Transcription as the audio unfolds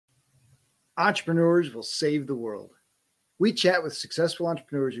Entrepreneurs will save the world. We chat with successful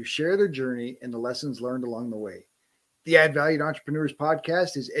entrepreneurs who share their journey and the lessons learned along the way. The Add Valued Entrepreneurs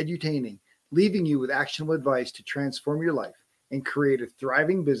podcast is edutaining, leaving you with actionable advice to transform your life and create a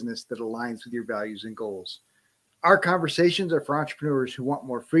thriving business that aligns with your values and goals. Our conversations are for entrepreneurs who want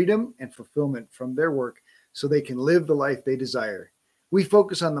more freedom and fulfillment from their work so they can live the life they desire. We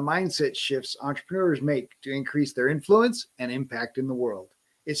focus on the mindset shifts entrepreneurs make to increase their influence and impact in the world.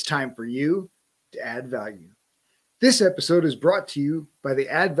 It's time for you to add value. This episode is brought to you by the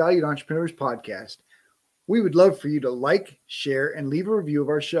Add Valued Entrepreneurs podcast. We would love for you to like, share, and leave a review of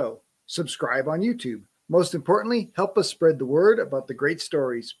our show. Subscribe on YouTube. Most importantly, help us spread the word about the great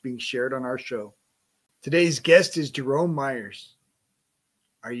stories being shared on our show. Today's guest is Jerome Myers.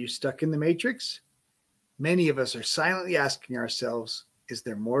 Are you stuck in the matrix? Many of us are silently asking ourselves, is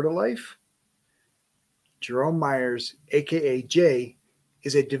there more to life? Jerome Myers, aka Jay,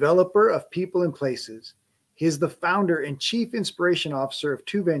 is a developer of people and places. He is the founder and chief inspiration officer of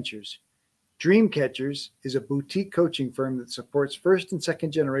two ventures. Dreamcatchers is a boutique coaching firm that supports first and second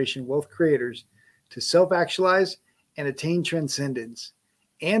generation wealth creators to self-actualize and attain transcendence.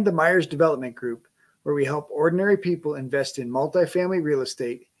 And the Myers Development Group, where we help ordinary people invest in multifamily real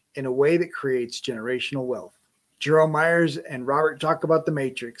estate in a way that creates generational wealth. Jerome Myers and Robert talk about the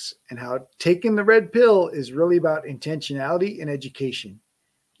matrix and how taking the red pill is really about intentionality and education.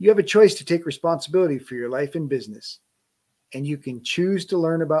 You have a choice to take responsibility for your life and business, and you can choose to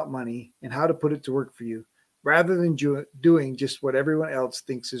learn about money and how to put it to work for you rather than doing just what everyone else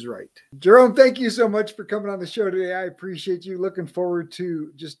thinks is right. Jerome, thank you so much for coming on the show today. I appreciate you. Looking forward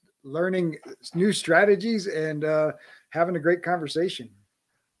to just learning new strategies and having a great conversation.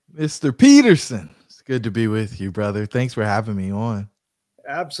 Mr. Peterson, it's good to be with you, brother. Thanks for having me on.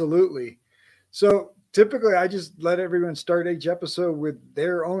 Absolutely. So typically, I just let everyone start each episode with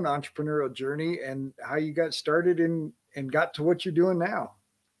their own entrepreneurial journey and how you got started and got to what you're doing now.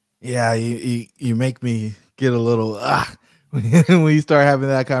 Yeah, you make me get a little when you start having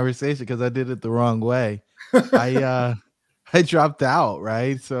that conversation because I did it the wrong way. I dropped out,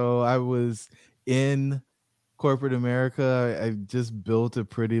 right? So I was in corporate America. I just built a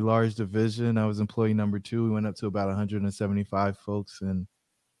pretty large division. I was employee number 2. We went up to about 175 folks in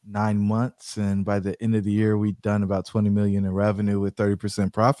 9 months, and by the end of the year we'd done about 20 million in revenue with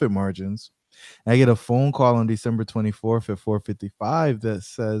 30% profit margins. And I get a phone call on December 24th at 4:55 that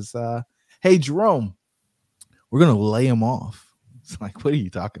says, hey Jerome, we're gonna lay him off. It's like, what are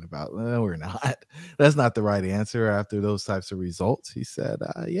you talking about? No, we're not. That's not the right answer after those types of results. He said,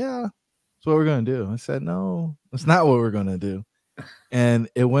 yeah, that's what we're gonna do. I said, no, that's not what we're gonna do. And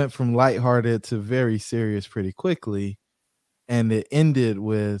it went from lighthearted to very serious pretty quickly. And it ended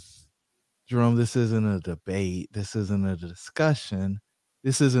with, Jerome, this isn't a debate. This isn't a discussion.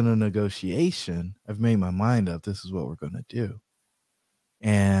 This isn't a negotiation. I've made my mind up. This is what we're going to do.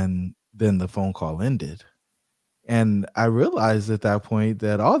 And then the phone call ended. And I realized at that point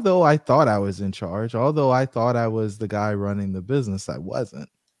that although I thought I was in charge, although I thought I was the guy running the business, I wasn't.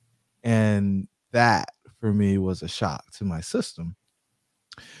 And that for me was a shock to my system.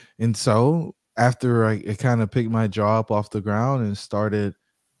 And so after I kind of picked my jaw up off the ground and started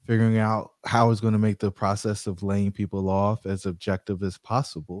figuring out how I was going to make the process of laying people off as objective as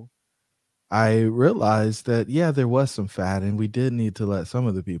possible, I realized that, yeah, there was some fat and we did need to let some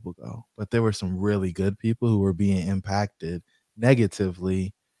of the people go. But there were some really good people who were being impacted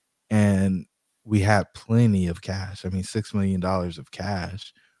negatively. And we had plenty of cash. I mean, $6 million of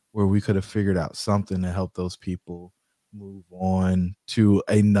cash where we could have figured out something to help those people move on to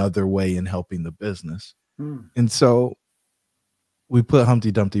another way in helping the business. And so we put Humpty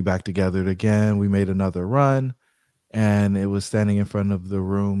Dumpty back together again. We made another run, and it was standing in front of the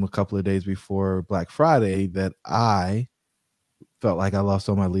room a couple of days before Black Friday that I felt like I lost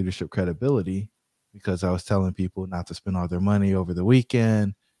all my leadership credibility because I was telling people not to spend all their money over the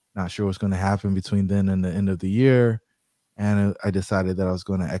weekend, not sure what's going to happen between then and the end of the year. And I decided that I was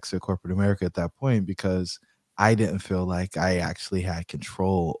going to exit corporate America at that point because I didn't feel like I actually had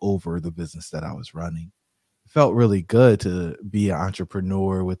control over the business that I was running. It felt really good to be an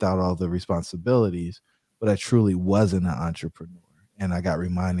entrepreneur without all the responsibilities, but I truly wasn't an entrepreneur. And I got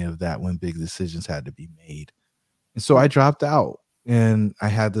reminded of that when big decisions had to be made. And so I dropped out, and I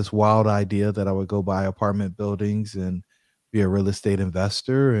had this wild idea that I would go buy apartment buildings and be a real estate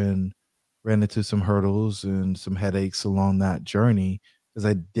investor, and ran into some hurdles and some headaches along that journey because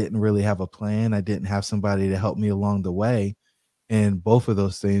I didn't really have a plan. I didn't have somebody to help me along the way. And both of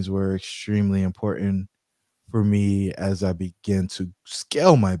those things were extremely important for me as I began to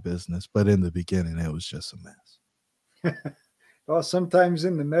scale my business. But in the beginning, it was just a mess. Well, sometimes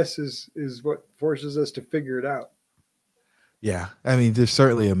in the mess is what forces us to figure it out. Yeah, I mean, there's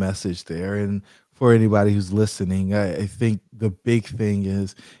certainly a message there, and for anybody who's listening, I think the big thing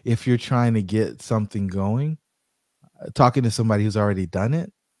is if you're trying to get something going, talking to somebody who's already done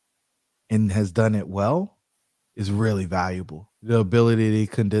it and has done it well is really valuable. The ability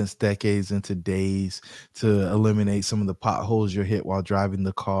to condense decades into days, to eliminate some of the potholes you're hit while driving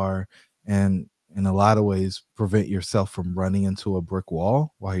the car, and in a lot of ways prevent yourself from running into a brick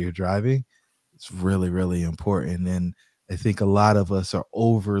wall while you're driving. It's really, really important. And I think a lot of us are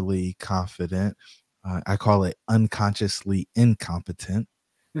overly confident. I call it unconsciously incompetent.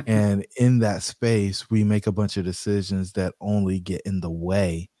 And in that space, we make a bunch of decisions that only get in the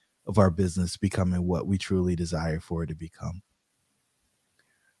way of our business becoming what we truly desire for it to become.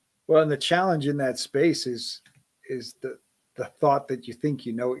 Well, and the challenge in that space is the thought that you think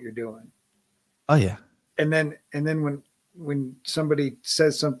you know what you're doing. Oh yeah. And then when somebody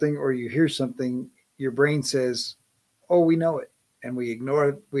says something or you hear something, your brain says, "Oh, we know it," and we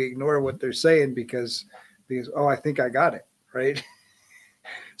ignore what they're saying because oh, I think I got it right.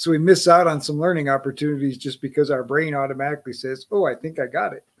 So we miss out on some learning opportunities just because our brain automatically says, "Oh, I think I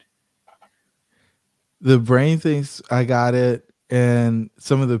got it." The brain thinks I got it, and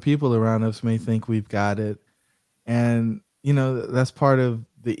some of the people around us may think we've got it. And, that's part of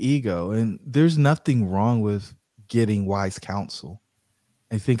the ego. And there's nothing wrong with getting wise counsel.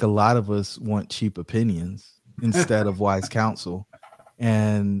 I think a lot of us want cheap opinions instead of wise counsel.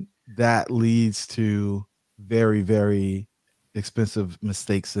 And that leads to very, very expensive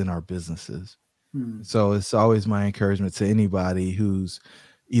mistakes in our businesses. Hmm. So it's always my encouragement to anybody who's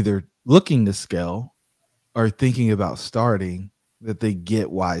either looking to scale or thinking about starting that they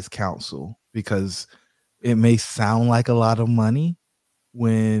get wise counsel, because it may sound like a lot of money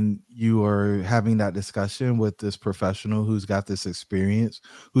when you are having that discussion with this professional who's got this experience,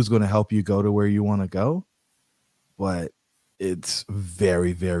 who's going to help you go to where you want to go. But it's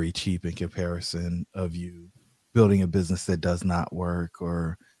very, very cheap in comparison of you building a business that does not work,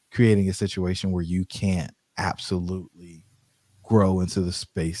 or creating a situation where you can't absolutely grow into the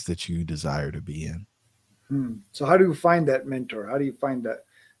space that you desire to be in. Hmm. So how do you find that mentor? How do you find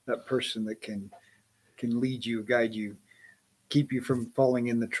that person that can lead you, guide you, keep you from falling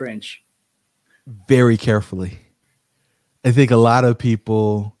in the trench? Very carefully. I think a lot of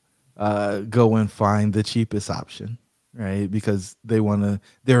people go and find the cheapest option, right? Because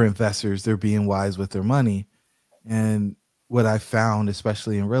they're investors, they're being wise with their money. And what I found,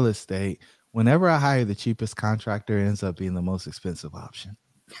 especially in real estate, whenever I hire the cheapest contractor, it ends up being the most expensive option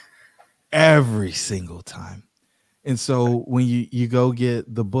every single time. And so when you go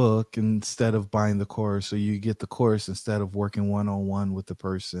get the book instead of buying the course, or you get the course instead of working one-on-one with the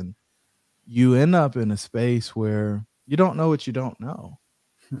person, you end up in a space where you don't know what you don't know.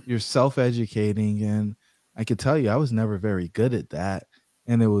 You're self-educating, and I could tell you I was never very good at that.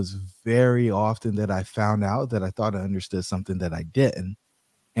 And it was very often that I found out that I thought I understood something that I didn't.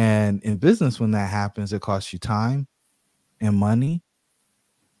 And in business, when that happens, it costs you time and money.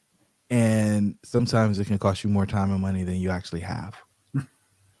 And sometimes it can cost you more time and money than you actually have.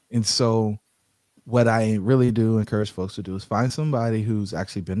 And so what I really do encourage folks to do is find somebody who's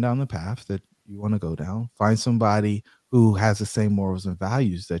actually been down the path that you want to go down. Find somebody who has the same morals and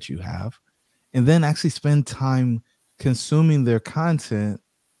values that you have, and then actually spend time consuming their content,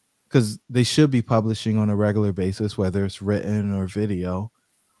 because they should be publishing on a regular basis, whether it's written or video,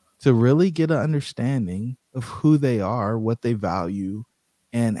 to really get an understanding of who they are, what they value,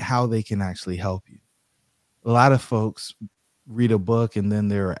 and how they can actually help you. A lot of folks read a book and then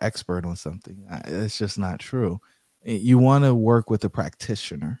they're an expert on something. It's just not true. You want to work with a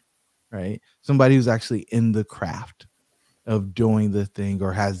practitioner, right? Somebody who's actually in the craft of doing the thing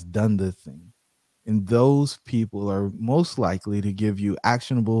or has done the thing. And those people are most likely to give you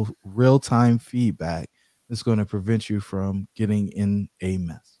actionable real-time feedback that's going to prevent you from getting in a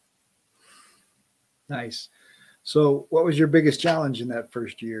mess. Nice. So what was your biggest challenge in that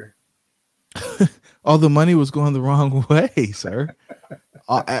first year? All the money was going the wrong way, sir.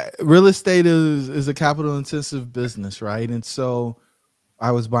 Real estate is a capital intensive business, right? And so I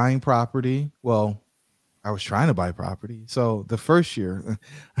was buying property. Well, I was trying to buy property. So the first year,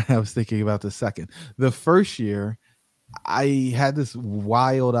 I was thinking about the second. The first year, I had this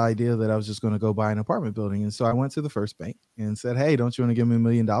wild idea that I was just going to go buy an apartment building. And so I went to the first bank and said, "Hey, don't you want to give me $1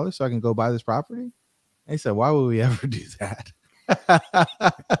 million so I can go buy this property?" And they said, "Why would we ever do that?"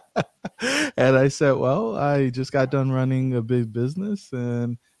 And I said, "Well, I just got done running a big business,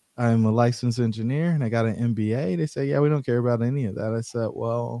 and I'm a licensed engineer, and I got an MBA." They said, "Yeah, we don't care about any of that." I said,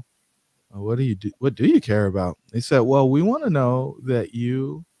 "Well, What do you do? What do you care about? They said, well, we want to know that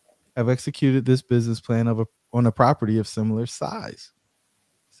you have executed this business plan on a property of similar size.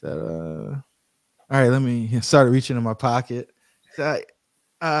 I said, all right, let me start reaching in my pocket. So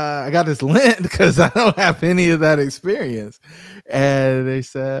I got this lint because I don't have any of that experience. And they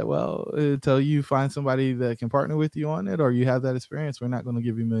said, well, until you find somebody that can partner with you on it or you have that experience, we're not going to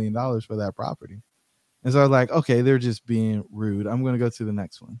give you $1 million for that property. And so I was like, okay, they're just being rude. I'm going to go to the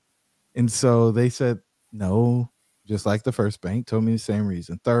next one. And so they said, no, just like the first bank, told me the same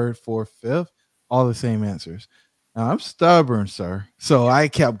reason. Third, fourth, fifth, all the same answers. Now, I'm stubborn, sir. So I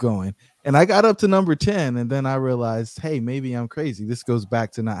kept going. And I got up to number 10. And then I realized, hey, maybe I'm crazy. This goes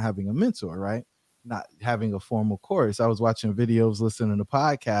back to not having a mentor, right? Not having a formal course. I was watching videos, listening to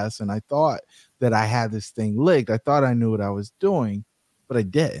podcasts, and I thought that I had this thing licked. I thought I knew what I was doing, but I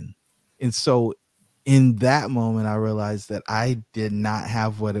didn't. And so in that moment, I realized that I did not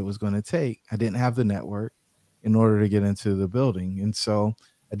have what it was going to take. I didn't have the network in order to get into the building. And so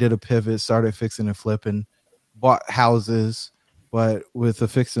I did a pivot, started fixing and flipping, bought houses, but with a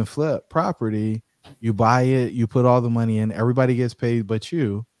fix and flip property, you buy it, you put all the money in, everybody gets paid but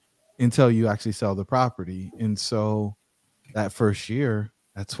you until you actually sell the property. And so that first year,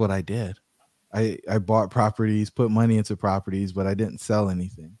 that's what I did. I bought properties, put money into properties, but I didn't sell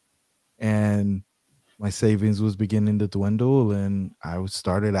anything. And my savings was beginning to dwindle, and I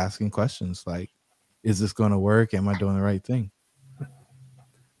started asking questions like, is this going to work? Am I doing the right thing?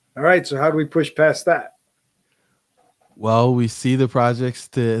 All right. So how do we push past that? Well, we see the projects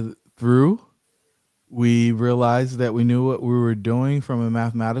through. We realized that we knew what we were doing from a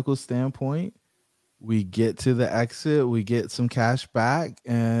mathematical standpoint. We get to the exit, we get some cash back,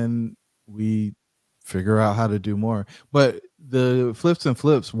 and we figure out how to do more. But the flips and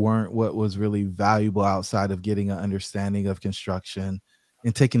flips weren't what was really valuable outside of getting an understanding of construction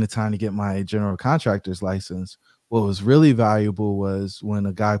and taking the time to get my general contractor's license. What was really valuable was when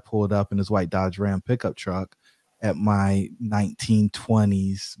a guy pulled up in his white Dodge Ram pickup truck at my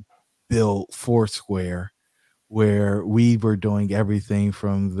 1920s built Foursquare, where we were doing everything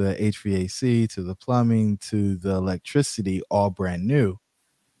from the HVAC to the plumbing to the electricity, all brand new.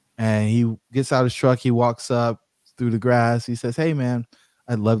 And he gets out his truck, he walks up through the grass. He says, hey, man,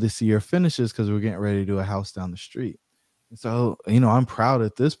 I'd love to see your finishes because we're getting ready to do a house down the street. And so, I'm proud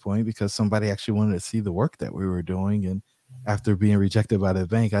at this point because somebody actually wanted to see the work that we were doing. And after being rejected by the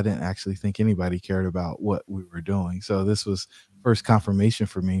bank, I didn't actually think anybody cared about what we were doing. So this was first confirmation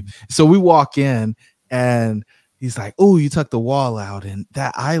for me. So we walk in and he's like, oh, you took the wall out and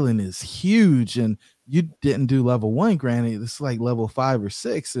that island is huge. And you didn't do level 1, granted, it's like level 5 or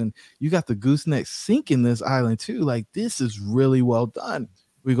 6. And you got the gooseneck sink in this island too. Like, this is really well done.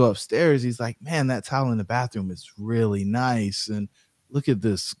 We go upstairs. He's like, man, that tile in the bathroom is really nice. And look at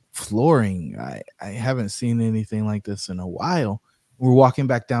this flooring. I haven't seen anything like this in a while. We're walking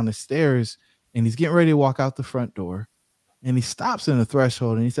back down the stairs and he's getting ready to walk out the front door. And he stops in the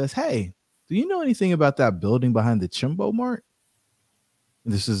threshold and he says, hey, do you know anything about that building behind the Chimbo Mart?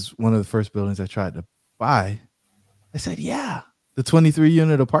 And this is one of the first buildings I tried to buy. I said, yeah, the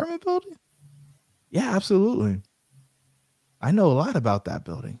 23-unit apartment building? Yeah, absolutely. I know a lot about that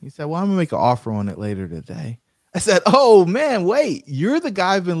building. He said, well, I'm going to make an offer on it later today. I said, oh, man, wait, you're the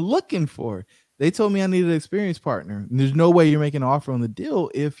guy I've been looking for. They told me I needed an experienced partner. And there's no way you're making an offer on the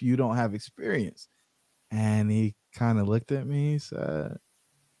deal if you don't have experience. And he kind of looked at me. He said,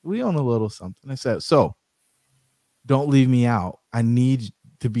 we own a little something. I said, so don't leave me out. I need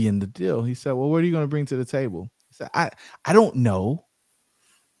to be in the deal. He said, well, what are you going to bring to the table? I said, I don't know.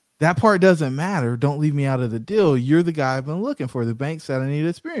 That part doesn't matter. Don't leave me out of the deal. You're the guy I've been looking for. The bank said I need an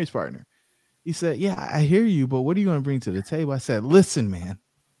experienced partner. He said, yeah, I hear you, but what are you going to bring to the table? I said, listen, man,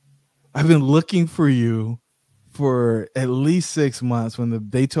 I've been looking for you for at least 6 months when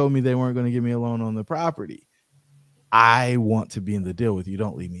they told me they weren't going to give me a loan on the property. I want to be in the deal with you.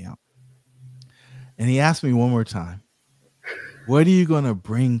 Don't leave me out. And he asked me one more time, what are you going to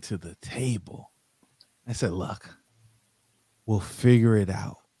bring to the table? I said, look, we'll figure it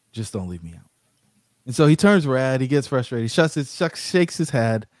out. Just don't leave me out. And so he turns red. He gets frustrated. Shakes his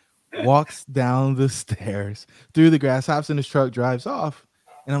head, walks down the stairs, through the grass, hops in his truck, drives off.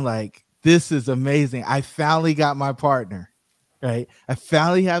 And I'm like, this is amazing. I finally got my partner, right? I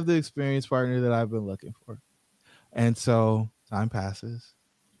finally have the experienced partner that I've been looking for. And so time passes.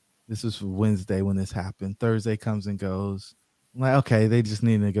 This was Wednesday when this happened. Thursday comes and goes. I'm like, okay, they just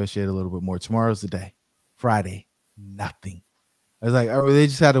need to negotiate a little bit more. Tomorrow's the day. Friday, nothing. I was like, oh, they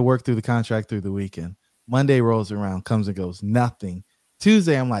just had to work through the contract through the weekend. Monday rolls around, comes and goes, nothing.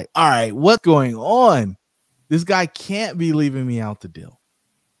 Tuesday, I'm like, all right, what's going on? This guy can't be leaving me out the deal.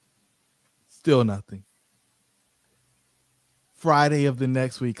 Still nothing. Friday of the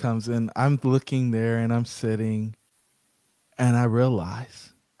next week comes in. I'm looking there and I'm sitting and I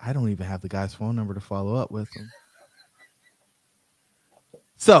realize I don't even have the guy's phone number to follow up with him.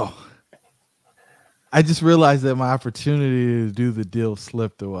 So I just realized that my opportunity to do the deal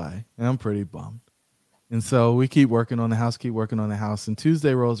slipped away, and I'm pretty bummed. And so we keep working on the house, keep working on the house. And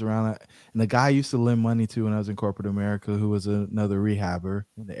Tuesday rolls around, and the guy I used to lend money to when I was in corporate America, who was another rehabber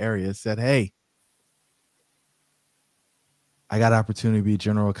in the area, said, "Hey, I got an opportunity to be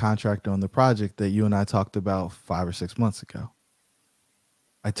general contractor on the project that you and I talked about 5 or 6 months ago."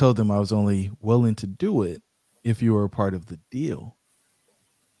 I told them I was only willing to do it if you were a part of the deal.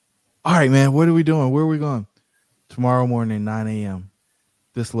 All right, man, what are we doing? Where are we going? Tomorrow morning, 9 a.m.,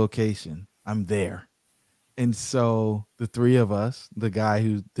 this location. I'm there. And so the three of us, the guy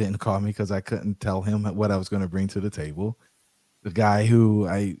who didn't call me because I couldn't tell him what I was going to bring to the table, the guy who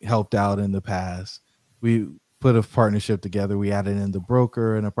I helped out in the past, we put a partnership together. We added in the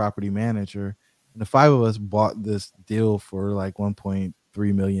broker and a property manager. And the five of us bought this deal for like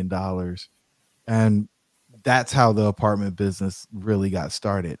 $1.3 million. And that's how the apartment business really got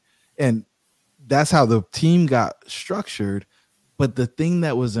started. And that's how the team got structured. But the thing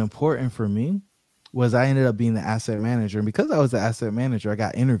that was important for me was I ended up being the asset manager. And because I was the asset manager, I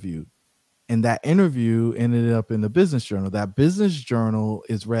got interviewed. And that interview ended up in the business journal. That business journal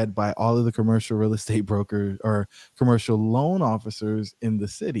is read by all of the commercial real estate brokers or commercial loan officers in the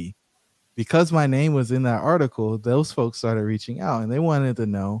city. Because my name was in that article, those folks started reaching out and they wanted to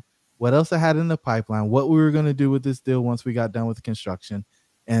know what else I had in the pipeline, what we were going to do with this deal once we got done with the construction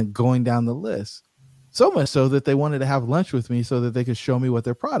and going down the list. So much so that they wanted to have lunch with me so that they could show me what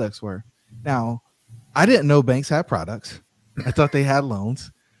their products were. Now, I didn't know banks had products. I thought they had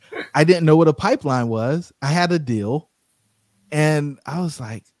loans. I didn't know what a pipeline was. I had a deal. And I was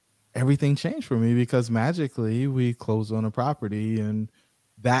like, everything changed for me because magically we closed on a property. And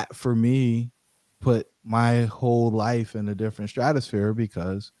that for me put my whole life in a different stratosphere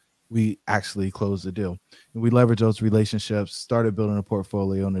because we actually closed the deal. And we leveraged those relationships, started building a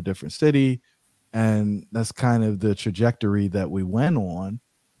portfolio in a different city. And that's kind of the trajectory that we went on.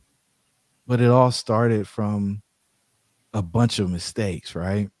 But it all started from a bunch of mistakes,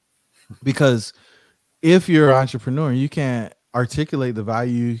 right? Because if you're an entrepreneur, you can't articulate the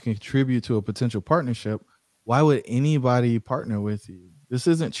value you can contribute to a potential partnership. Why would anybody partner with you? This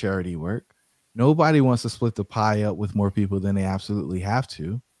isn't charity work. Nobody wants to split the pie up with more people than they absolutely have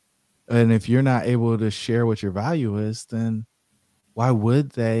to. And if you're not able to share what your value is, then why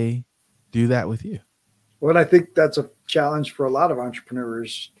would they do that with you? Well, I think that's a challenge for a lot of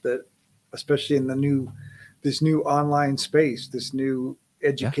entrepreneurs, that especially in this new online space, this new Yeah.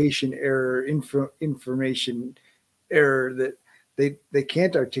 education era, information era, that they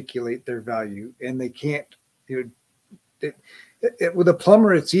can't articulate their value, and they can't, you know, with a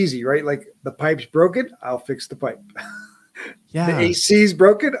plumber it's easy, right? Like, the pipe's broken, I'll fix the pipe. The Yeah. AC's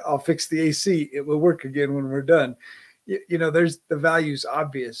broken, I'll fix the AC, it will work again when we're done. There's the value's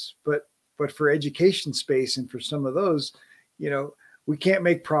obvious, but for education space and for some of those, you know, we can't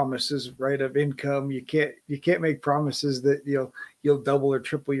make promises, right, of income. You can't make promises that you'll double or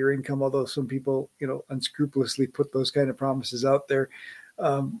triple your income, although some people, unscrupulously put those kind of promises out there.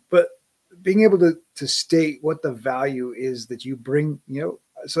 But being able to state what the value is that you bring,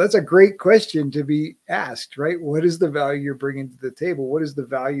 so that's a great question to be asked, right? What is the value you're bringing to the table? What is the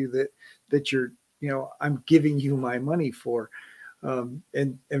value that you're, I'm giving you my money for?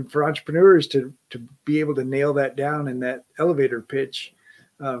 And for entrepreneurs to be able to nail that down in that elevator pitch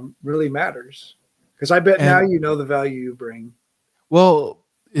really matters, because I bet now And the value you bring. well,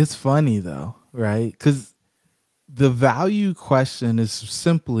 it's funny though, right? Because the value question is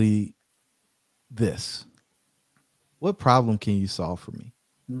simply this: what problem can you solve for me?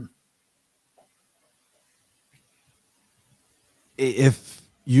 Hmm. If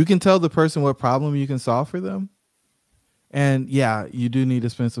you can tell the person what problem you can solve for them, and yeah, you do need to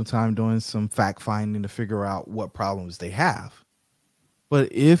spend some time doing some fact finding to figure out what problems they have.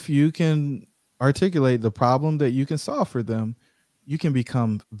 But if you can articulate the problem that you can solve for them, you can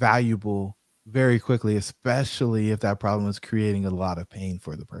become valuable very quickly, especially if that problem is creating a lot of pain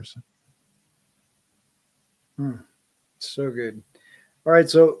for the person. So good. All right,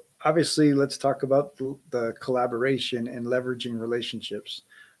 so obviously let's talk about the collaboration and leveraging relationships.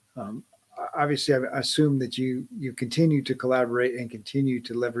 um, Obviously, I assume that you continue to collaborate and continue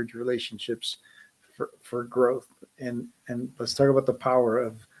to leverage relationships for growth, and let's talk about the power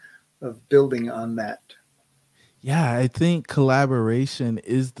of building on that. Yeah, I think collaboration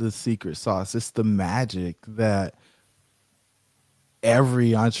is the secret sauce. It's the magic that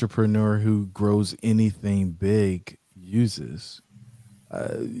every entrepreneur who grows anything big uses.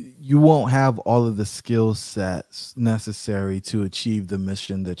 You won't have all of the skill sets necessary to achieve the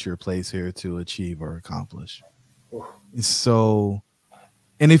mission that you're placed here to achieve or accomplish. Oh, So,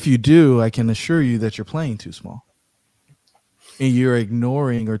 and if you do, I can assure you that you're playing too small and you're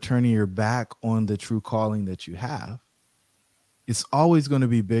ignoring or turning your back on the true calling that you have. It's always going to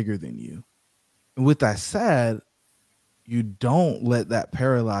be bigger than you. And with that said, you don't let that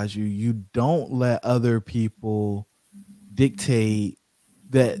paralyze you. You don't let other people dictate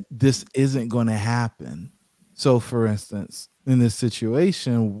that this isn't going to happen. So, for instance, in this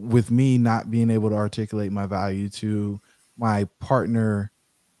situation, with me not being able to articulate my value to my partner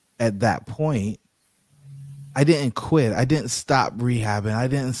at that point, I didn't quit. I didn't stop rehabbing. I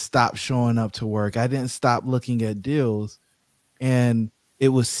didn't stop showing up to work. I didn't stop looking at deals. And it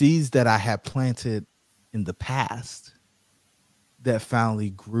was seeds that I had planted in the past that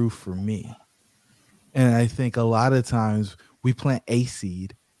finally grew for me. And I think a lot of times we plant a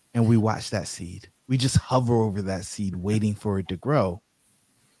seed and we watch that seed. We just hover over that seed waiting for it to grow.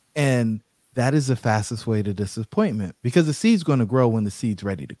 And that is the fastest way to disappointment because the seed's going to grow when the seed's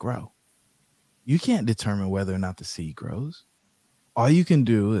ready to grow. You can't determine whether or not the seed grows. All you can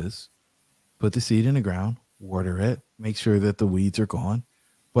do is put the seed in the ground, water it, make sure that the weeds are gone.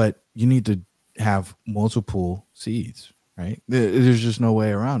 But you need to have multiple seeds, right? There's just no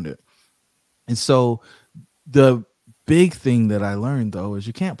way around it. And so the big thing that I learned, though, is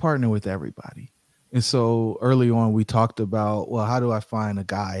you can't partner with everybody. And so early on, we talked about, well, how do I find a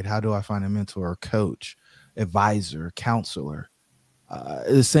guide? How do I find a mentor, coach, advisor, counselor?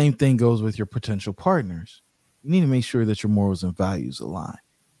 The same thing goes with your potential partners. You need to make sure that your morals and values align.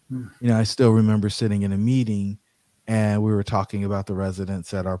 I still remember sitting in a meeting and we were talking about the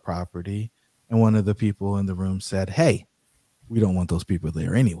residents at our property. And one of the people in the room said, hey, we don't want those people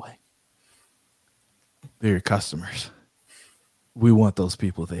there anyway. They're your customers. We want those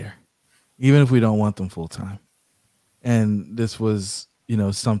people there, even if we don't want them full time. And this was,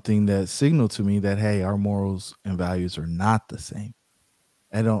 something that signaled to me that, hey, our morals and values are not the same.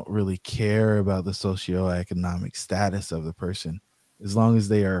 I don't really care about the socioeconomic status of the person. As long as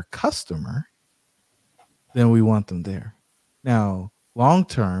they are a customer, then we want them there. Now, long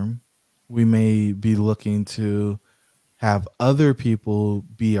term, we may be looking to have other people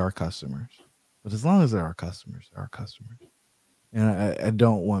be our customers. But as long as they're our customers, they're our customers. And I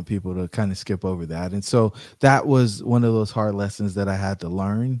don't want people to kind of skip over that. And so that was one of those hard lessons that I had to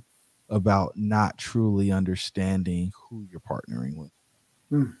learn about not truly understanding who you're partnering with.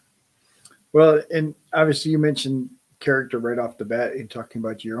 Well, and obviously you mentioned character right off the bat in talking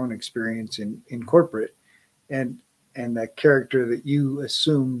about your own experience in corporate and that character that you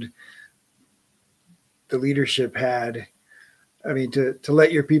assumed the leadership had. I mean, to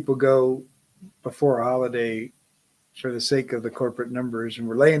let your people go before a holiday for the sake of the corporate numbers and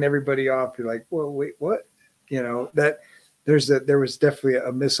we're laying everybody off. You're like, well, wait, what? That there was definitely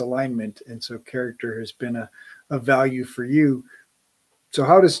a misalignment. And so character has been a value for you. So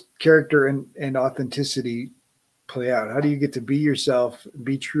how does character and authenticity play out? How do you get to be yourself,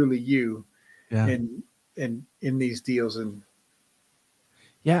 be truly you in these deals? And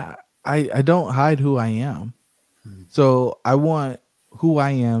I don't hide who I am. So I want who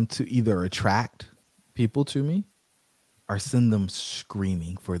I am to either attract people to me or send them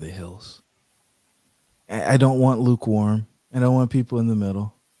screaming for the hills. I don't want lukewarm. I don't want people in the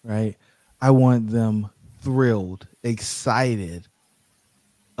middle, right? I want them thrilled, excited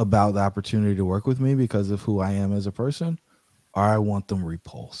about the opportunity to work with me because of who I am as a person, or I want them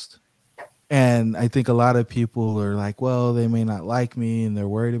repulsed. And I think a lot of people are like, well, they may not like me and they're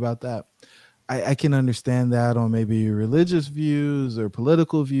worried about that. I can understand that on maybe religious views or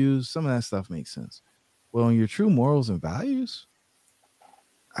political views. Some of that stuff makes sense. Well, on your true morals and values,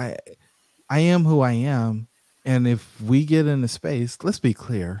 I am who I am. And if we get into space, let's be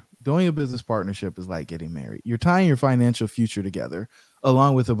clear, doing a business partnership is like getting married. You're tying your financial future together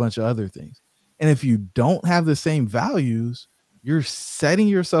along with a bunch of other things. And if you don't have the same values, you're setting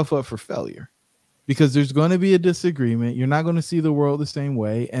yourself up for failure because there's going to be a disagreement. You're not going to see the world the same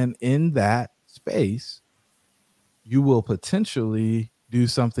way. And in that space, you will potentially do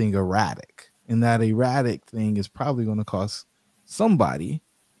something erratic. And that erratic thing is probably going to cost somebody,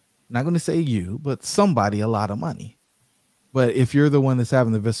 not going to say you, but somebody a lot of money. But if you're the one that's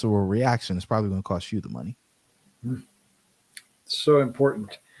having the visceral reaction, it's probably going to cost you the money. So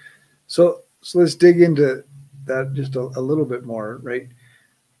important. So let's dig into that just a little bit more, right?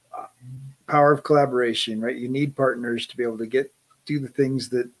 Power of collaboration, right? You need partners to be able to do the things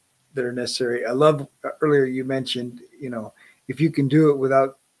that are necessary. I love earlier you mentioned, if you can do it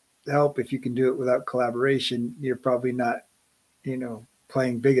without help, if you can do it without collaboration, you're probably not,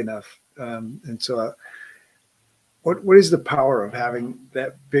 playing big enough. And so, what is the power of having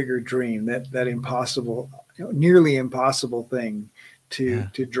that bigger dream, that impossible, nearly impossible thing to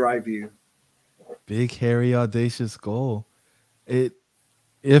Yeah. drive you? Big, hairy, audacious goal. It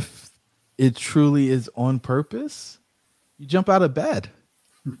If it truly is on purpose, you jump out of bed.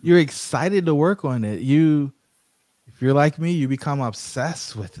 You're excited to work on it. If you're like me, you become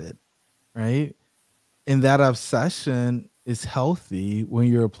obsessed with it, right? And that obsession is healthy when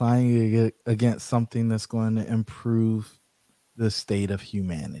you're applying it against something that's going to improve the state of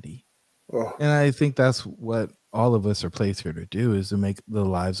humanity. Oh, And I think that's what all of us are placed here to do, is to make the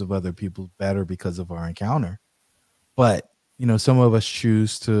lives of other people better because of our encounter. But, some of us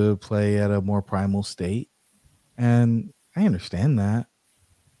choose to play at a more primal state. And I understand that.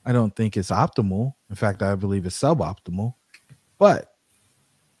 I don't think it's optimal. In fact, I believe it's suboptimal. But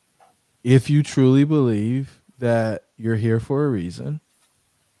if you truly believe that you're here for a reason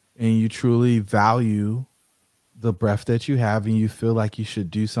and you truly value the breath that you have and you feel like you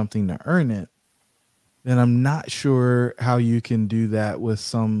should do something to earn it, then I'm not sure how you can do that with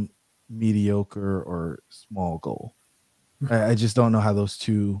some mediocre or small goal. I just don't know how those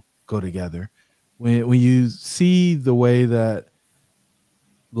two go together. When you see the way that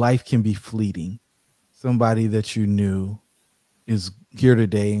life can be fleeting, somebody that you knew is here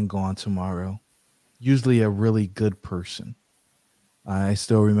today and gone tomorrow, usually a really good person. I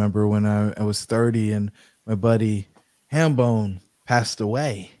still remember when I was 30 and my buddy Hambone passed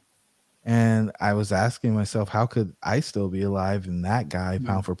away. And I was asking myself, how could I still be alive? And that guy,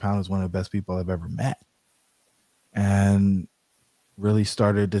 pound for pound, is one of the best people I've ever met. And really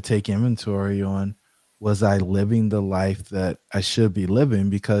started to take inventory on, was I living the life that I should be living?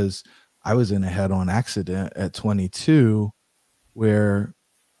 Because I was in a head-on accident at 22 where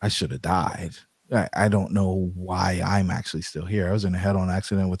I should have died. I don't know why I'm actually still here. I was in a head-on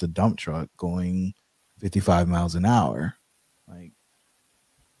accident with a dump truck going 55 miles an hour. Like,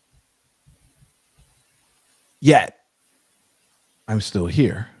 yet I'm still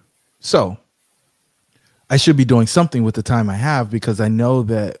here. So I should be doing something with the time I have, because I know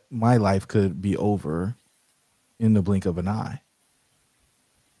that my life could be over in the blink of an eye.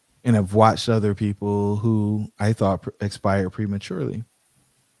 And I've watched other people who I thought expired prematurely.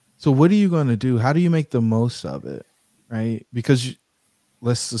 So what are you going to do? How do you make the most of it? Right? Because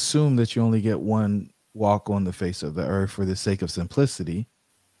let's assume that you only get one walk on the face of the earth for the sake of simplicity.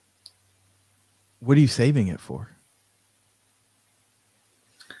 What are you saving it for?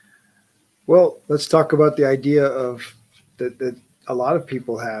 well, let's talk about the idea of that a lot of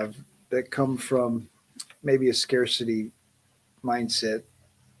people have, that come from maybe a scarcity mindset,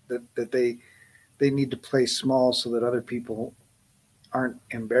 that they need to play small so that other people aren't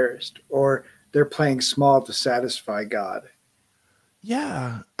embarrassed, or they're playing small to satisfy God.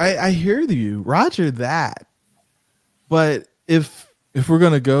 Yeah, I hear you, Roger, that. But if we're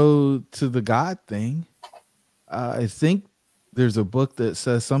gonna go to the God thing, I think there's a book that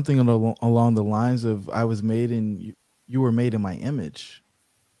says something along the lines of, "I was made in you were made in my image."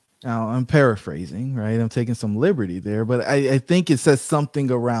 Now I'm paraphrasing, right? I'm taking some liberty there, but I think it says something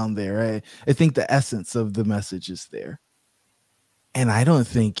around there. I think the essence of the message is there. And I don't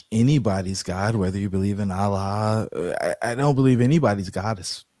think anybody's God, whether you believe in Allah, I don't believe anybody's God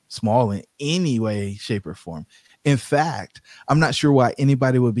is small in any way, shape, or form. In fact, I'm not sure why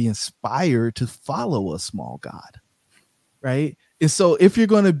anybody would be inspired to follow a small God, right? And so if you're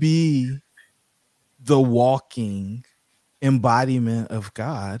going to be the walking embodiment of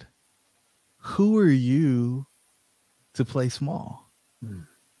God, who are you to play small? Hmm.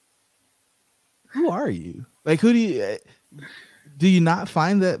 Who are you? Like, who do you not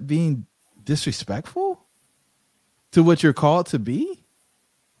find that being disrespectful to what you're called to be?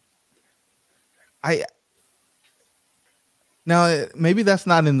 Now maybe that's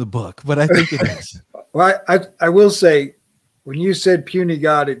not in the book, but I think it is. Well, I will say, when you said puny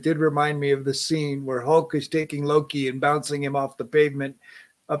God, it did remind me of the scene where Hulk is taking Loki and bouncing him off the pavement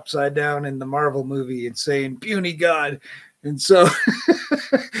upside down in the Marvel movie and saying puny God. And so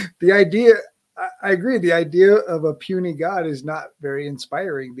the idea, I agree, the idea of a puny God is not very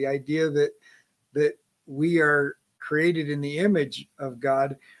inspiring. The idea that we are created in the image of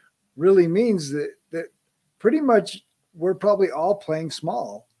God really means that pretty much we're probably all playing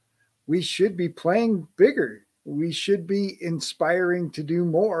small. We should be playing bigger. We should be inspiring to do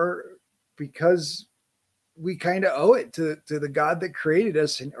more, because we kind of owe it to the God that created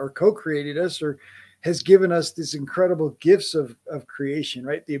us, or co-created us, or has given us these incredible gifts of creation,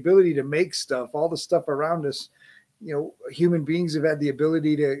 right? The ability to make stuff, all the stuff around us, human beings have had the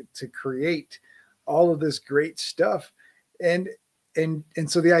ability to create all of this great stuff, and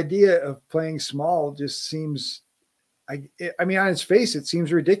so the idea of playing small just seems, I mean, on its face, it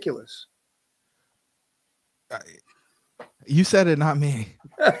seems ridiculous. You said it, not me.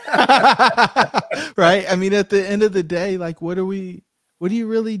 Right? I mean, at the end of the day, like, what are you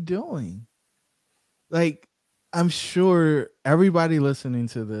really doing? Like, I'm sure everybody listening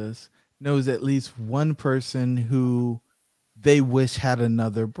to this knows at least one person who they wish had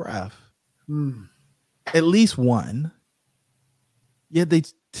another breath. At least one. Yet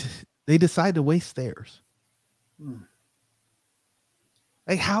they decide to waste theirs.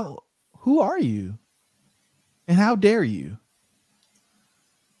 Like, who are you? And how dare you?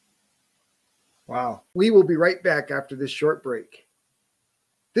 Wow. We will be right back after this short break.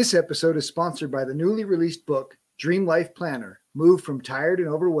 This episode is sponsored by the newly released book, Dream Life Planner, Move from Tired and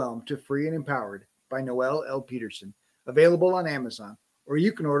Overwhelmed to Free and Empowered by Noelle L. Peterson, available on Amazon, or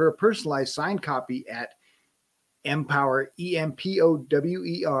you can order a personalized signed copy at Empower,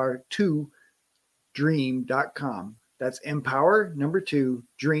 EMPOWER 2 dream.com. That's Empower 2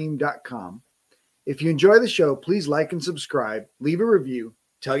 dream.com. If you enjoy the show, please like and subscribe, leave a review,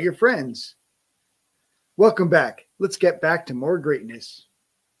 tell your friends. Welcome back. Let's get back to more greatness.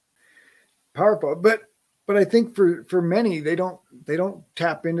 Powerful, but I think for many, they don't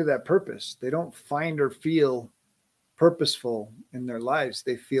tap into that purpose. They don't find or feel purposeful in their lives.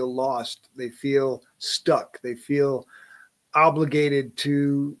 They feel lost. They feel stuck. They feel obligated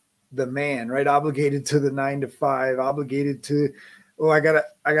to the man, right? Obligated to the 9 to 5, obligated to, I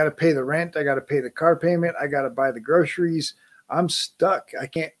gotta pay the rent. I gotta pay the car payment. I gotta buy the groceries. I'm stuck. I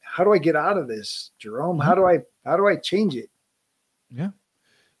can't. How do I get out of this, Jerome? How do I change it? Yeah.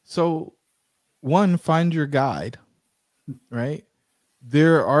 So, one, find your guide, right?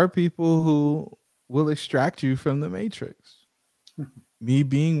 There are people who will extract you from the matrix. Me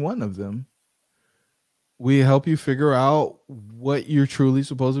being one of them. We help you figure out what you're truly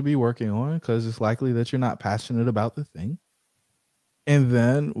supposed to be working on, because it's likely that you're not passionate about the thing. And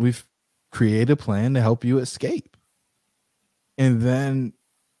then we've created a plan to help you escape. And then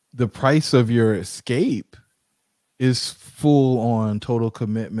the price of your escape is full on total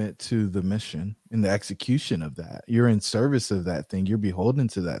commitment to the mission and the execution of that. You're in service of that thing. You're beholden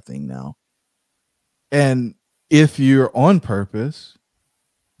to that thing now. And if you're on purpose,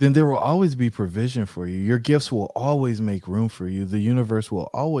 then there will always be provision for you. Your gifts will always make room for you. The universe will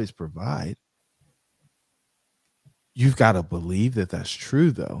always provide. You've got to believe that that's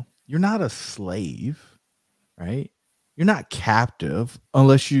true, though. You're not a slave, right? You're not captive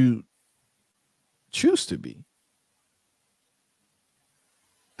unless you choose to be.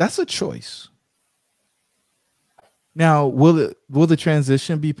 That's a choice. Now, will the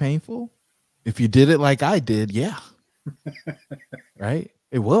transition be painful? If you did it like I did, yeah. Right?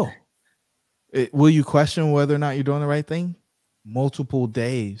 It will. Will you question whether or not you're doing the right thing? Multiple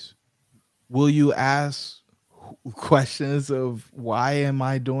days. Will you ask questions of why am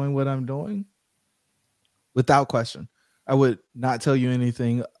I doing what I'm doing? Without question. I would not tell you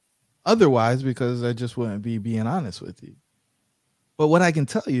anything otherwise, because I just wouldn't be being honest with you. But what I can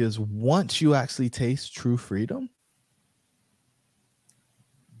tell you is, once you actually taste true freedom,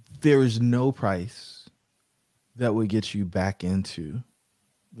 there is no price that would get you back into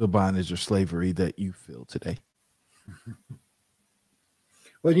the bondage or slavery that you feel today.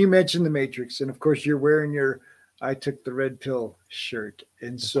 Well, you mentioned the Matrix, and of course you're wearing your I took the red pill shirt.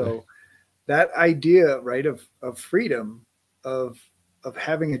 And so that idea, right, of freedom, of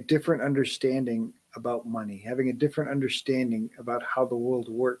having a different understanding about money, having a different understanding about how the world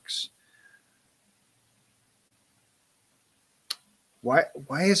works. Why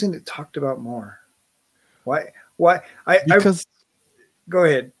isn't it talked about more? Because go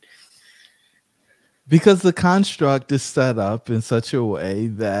ahead. Because the construct is set up in such a way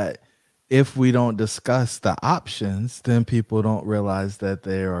that if we don't discuss the options, then people don't realize that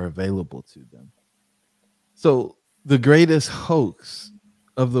they are available to them. So the greatest hoax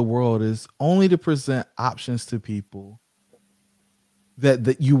of the world is only to present options to people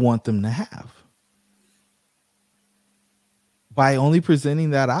that you want them to have. By only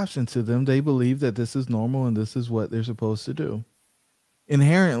presenting that option to them, they believe that this is normal and this is what they're supposed to do.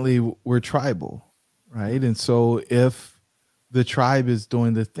 Inherently, we're tribal, right? And so if the tribe is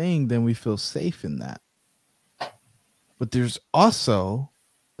doing the thing, then we feel safe in that. But there's also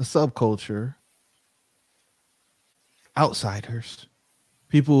a subculture, outsiders,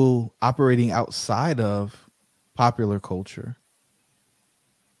 people operating outside of popular culture,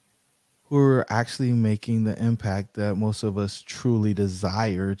 who are actually making the impact that most of us truly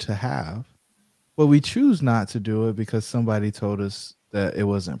desire to have, but we choose not to do it because somebody told us that it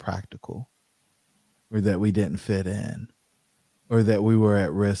wasn't practical, or that we didn't fit in, or that we were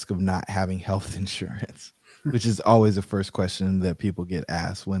at risk of not having health insurance, which is always the first question that people get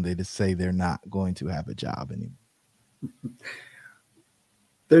asked when they just say they're not going to have a job anymore.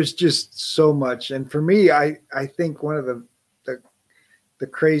 There's just so much. And for me, I think one of the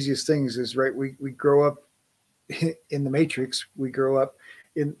craziest things is, right, we grow up in the matrix. We grow up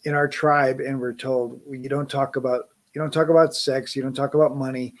in our tribe, and we're told you don't talk about sex, you don't talk about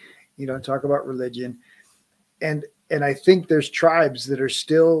money, you don't talk about religion. And I think there's tribes that are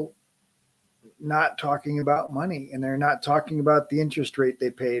still not talking about money, and they're not talking about the interest rate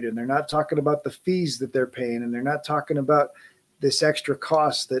they paid, and they're not talking about the fees that they're paying, and they're not talking about this extra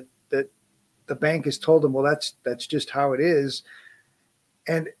cost that the bank has told them, well, that's just how it is.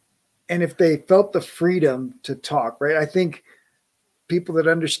 And if they felt the freedom to talk, right? I think people that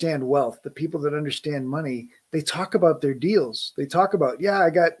understand wealth, the people that understand money, they talk about their deals. They talk about, yeah, I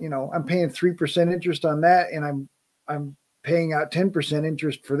got, I'm paying 3% interest on that, and I'm paying out 10%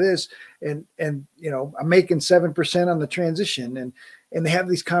 interest for this, and I'm making 7% on the transition, and they have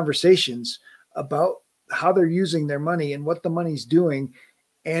these conversations about how they're using their money and what the money's doing.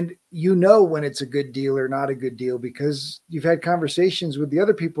 And when it's a good deal or not a good deal, because you've had conversations with the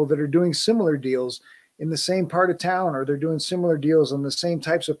other people that are doing similar deals in the same part of town, or they're doing similar deals on the same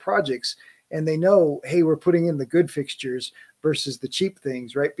types of projects. And they know, hey, we're putting in the good fixtures versus the cheap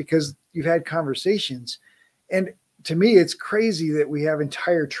things, right? Because you've had conversations. And to me, it's crazy that we have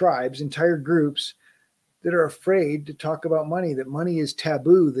entire tribes, entire groups that are afraid to talk about money, that money is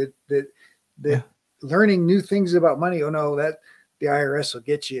taboo, that learning new things about money. Oh no, that the IRS will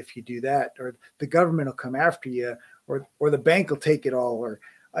get you if you do that, or the government will come after you, or the bank will take it all. Or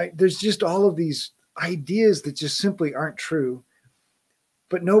there's just all of these ideas that just simply aren't true,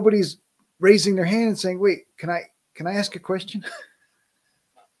 but nobody's raising their hand and saying, wait, can I ask a question?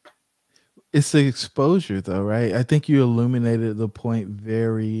 It's the exposure, though, right? I think you illuminated the point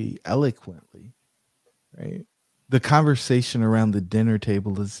very eloquently, right? The conversation around the dinner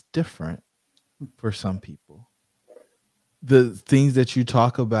table is different for some people. The things that you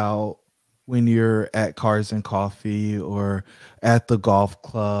talk about when you're at Cars and Coffee, or at the golf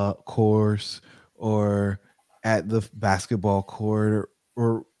club course, or at the basketball court,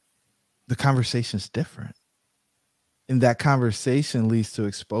 or the conversation's different. And that conversation leads to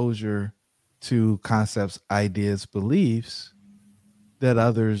exposure to concepts, ideas, beliefs that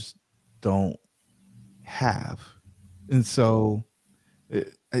others don't have. And so the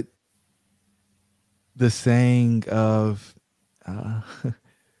saying of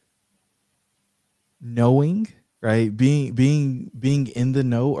knowing, right? Being in the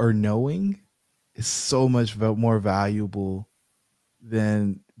know, or knowing, is so much more valuable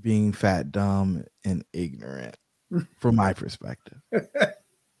than being fat, dumb, and ignorant, from my perspective.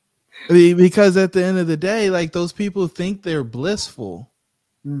 I mean, because at the end of the day, like, those people think they're blissful,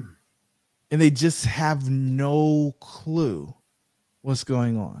 and they just have no clue what's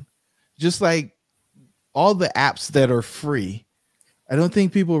going on. Just like all the apps that are free, I don't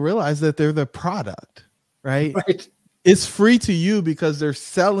think people realize that they're the product, right? Right. It's free to you because they're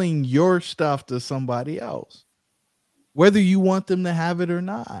selling your stuff to somebody else, whether you want them to have it or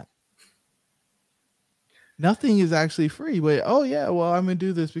not. Nothing is actually free, but oh yeah, well, I'm gonna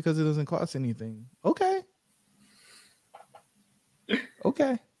do this because it doesn't cost anything. Okay.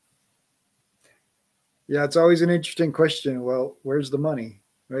 Yeah, it's always an interesting question. Well, where's the money,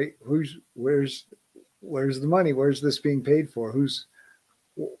 right? Where's the money? Where's this being paid for?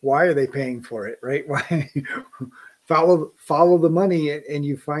 Why are they paying for it, right? Why? follow the money, and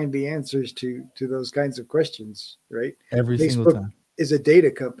you find the answers to those kinds of questions, right? Every Facebook single time. is a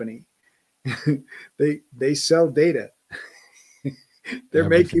data company. they sell data. They're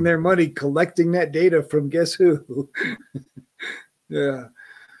making their money collecting that data from guess who? Yeah,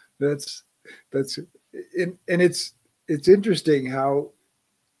 that's and it's interesting how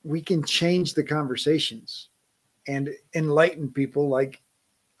we can change the conversations and enlighten people. Like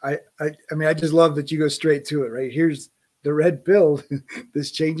I mean, I just love that you go straight to it, right? Here's the red pill.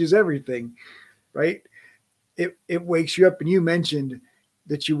 This changes everything, right? It wakes you up. And you mentioned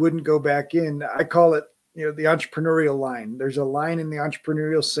that you wouldn't go back in. I call it, the entrepreneurial line. There's a line in the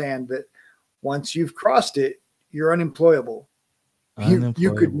entrepreneurial sand that once you've crossed it, you're unemployable.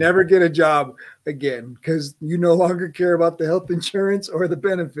 You could never get a job again because you no longer care about the health insurance or the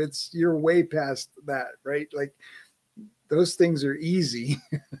benefits. You're way past that, right? Like, those things are easy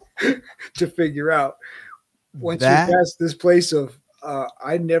to figure out. Once you're past this place of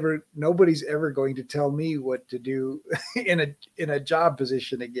nobody's ever going to tell me what to do in a job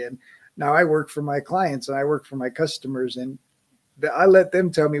position again. Now I work for my clients and I work for my customers, and I let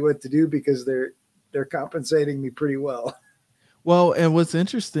them tell me what to do because they're compensating me pretty well. Well, and what's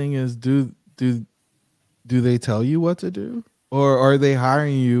interesting is do they tell you what to do, or are they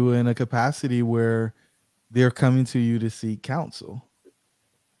hiring you in a capacity where they're coming to you to seek counsel?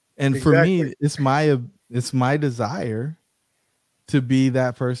 And for Exactly. me, it's my desire to be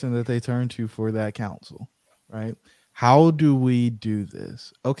that person that they turn to for that counsel, right? How do we do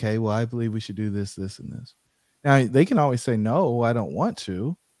this? Okay, well, I believe we should do this, this, and this. Now, they can always say, no, I don't want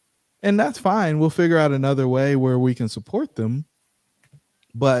to. And that's fine. We'll figure out another way where we can support them.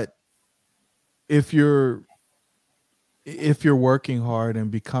 But if you're working hard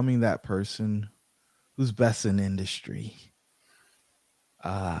and becoming that person who's best in industry,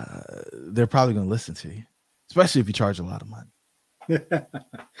 they're probably going to listen to you, especially if you charge a lot of money.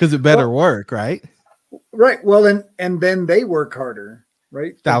 Because it better work, right? Right. Well, and then they work harder,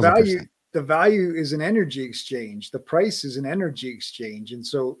 right? 1000%. The value is an energy exchange. The price is an energy exchange. And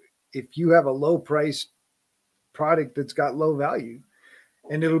so if you have a low price product that's got low value,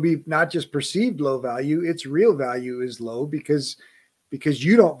 and it'll be not just perceived low value, its real value is low because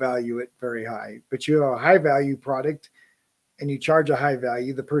you don't value it very high. But you have a high value product and you charge a high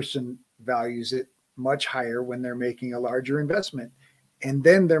value, the person values it much higher when they're making a larger investment. And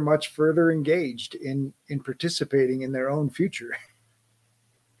then they're much further engaged in participating in their own future.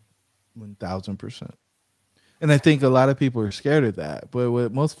 1000%. And I think a lot of people are scared of that. But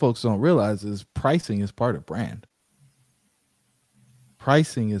what most folks don't realize is pricing is part of brand.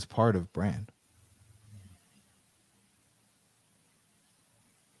 Pricing is part of brand.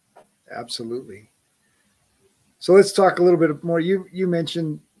 Absolutely. So let's talk a little bit more. You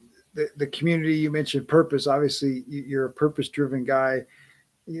mentioned the community. You mentioned purpose. Obviously, you're a purpose-driven guy.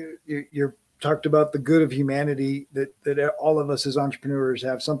 You're talked about the good of humanity, that all of us as entrepreneurs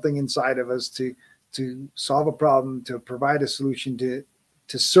have something inside of us to solve a problem, to provide a solution, to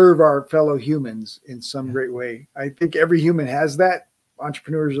serve our fellow humans in some great way. I think every human has that.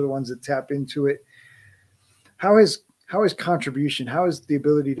 Entrepreneurs are the ones that tap into it. How is contribution? How is the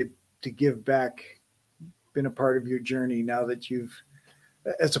ability to give back been a part of your journey now that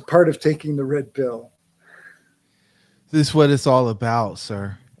as a part of taking the red pill? This is what it's all about,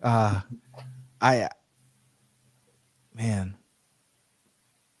 sir. Man.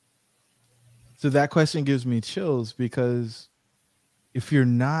 So that question gives me chills, because if you're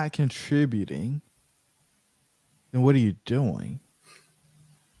not contributing, then what are you doing?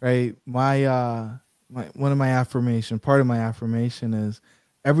 Right? Part of my affirmation is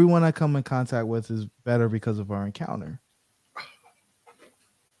everyone I come in contact with is better because of our encounter.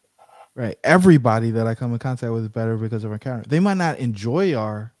 Right? Everybody that I come in contact with is better because of our encounter. They might not enjoy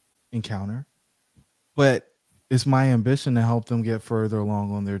our encounter, but it's my ambition to help them get further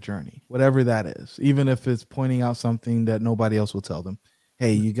along on their journey, whatever that is. Even if it's pointing out something that nobody else will tell them.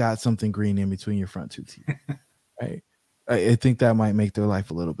 Hey, you got something green in between your front two teeth. Right? I think that might make their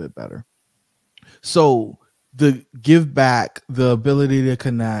life a little bit better. So the give back, the ability to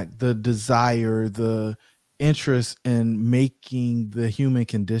connect, the desire, the interest in making the human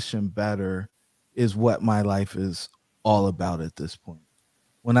condition better is what my life is all about at this point.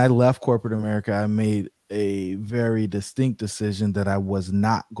 When I left corporate America, I made a very distinct decision that I was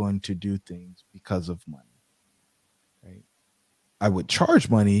not going to do things because of money. Right? I would charge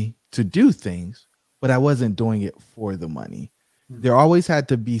money to do things, but I wasn't doing it for the money. There always had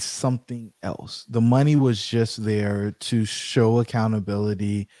to be something else. The money was just there to show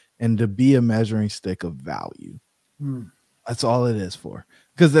accountability and to be a measuring stick of value. That's all it is for.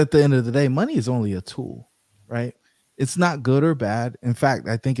 Because at the end of the day, money is only a tool, right? It's not good or bad. In fact,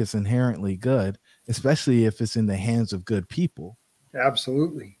 I think it's inherently good, especially if it's in the hands of good people.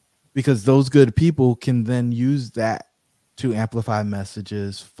 Absolutely. Because those good people can then use that to amplify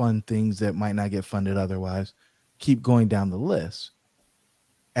messages, fund things that might not get funded otherwise. Keep going down the list.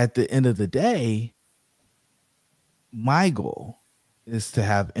 At the end of the day, my goal is to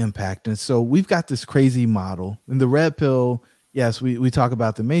have impact. And so we've got this crazy model. And the red pill, yes, we talk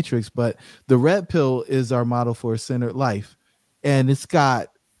about the matrix, but the red pill is our model for a centered life. And it's got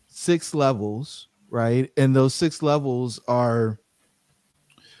 6 levels, right? And those 6 levels are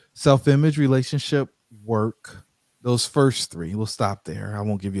self-image, relationship, work. Those first 3, we'll stop there. I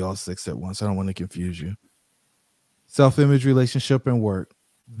won't give you all 6 at once. I don't want to confuse you. Self-image, relationship, and work.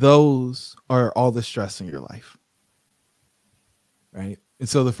 Those are all the stress in your life. Right? And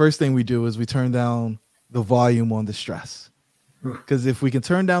so the first thing we do is we turn down the volume on the stress. Because if we can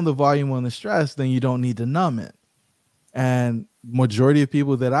turn down the volume on the stress, then you don't need to numb it. And majority of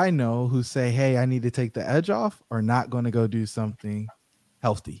people that I know who say, hey, I need to take the edge off, are not going to go do something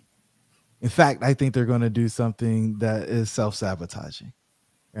healthy. In fact, I think they're going to do something that is self-sabotaging,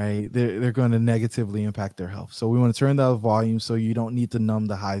 right? They're going to negatively impact their health. So we want to turn down the volume so you don't need to numb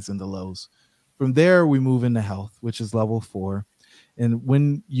the highs and the lows. From there, we move into health, which is level 4. And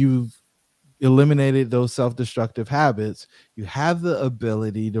when you've eliminated those self-destructive habits, you have the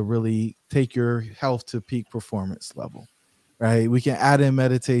ability to really take your health to peak performance level, right? We can add in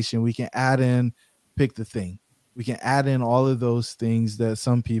meditation. We can add in, pick the thing. We can add in all of those things that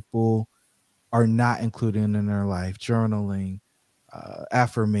some people are not including in their life, journaling,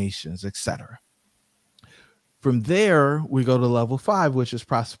 affirmations, etc. From there, we go to level 5, which is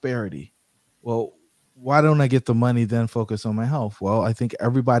prosperity. Well, why don't I get the money then focus on my health? Well, I think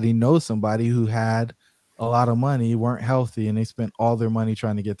everybody knows somebody who had a lot of money, weren't healthy, and they spent all their money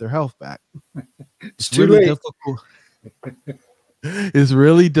trying to get their health back. It's It's too really late. difficult. It's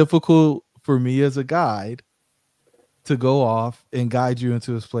really difficult for me as a guide to go off and guide you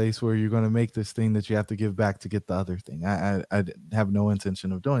into this place where you're going to make this thing that you have to give back to get the other thing. I have no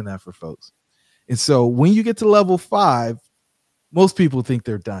intention of doing that for folks. And so when you get to level 5, most people think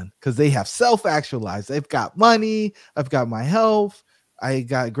they're done because they have self-actualized. They've got money. I've got my health. I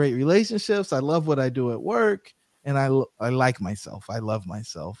got great relationships. I love what I do at work. And I like myself. I love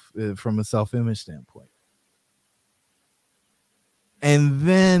myself from a self-image standpoint. And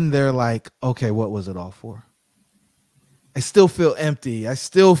then they're like, okay, what was it all for? I still feel empty.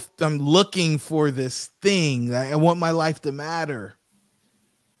 I'm looking for this thing. I want my life to matter.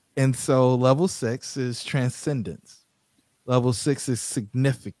 And so level 6 is transcendence. Level 6 is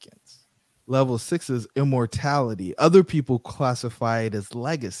significance. Level 6 is immortality. Other people classify it as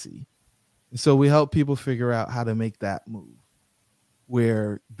legacy. And so we help people figure out how to make that move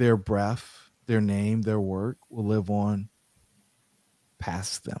where their breath, their name, their work will live on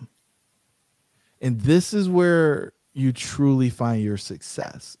past them. And this is where you truly find your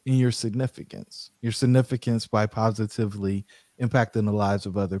success in your significance by positively impacting the lives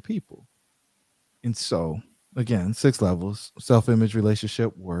of other people. And so, again, 6 levels: self-image,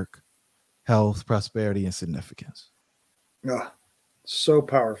 relationship, work, health, prosperity, and significance. Oh, so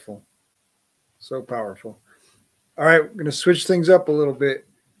powerful. So powerful. All right, we're going to switch things up a little bit.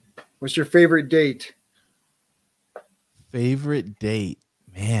 What's your favorite date? Favorite date?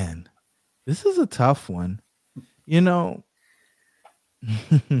 Man, this is a tough one. You know,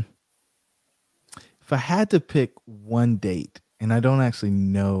 if I had to pick one date, and I don't actually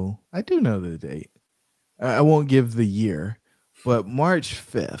know, I do know the date. I won't give the year, but March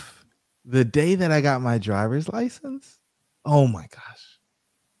 5th, the day that I got my driver's license. Oh my gosh.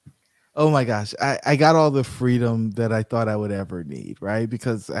 Oh my gosh. I got all the freedom that I thought I would ever need, right?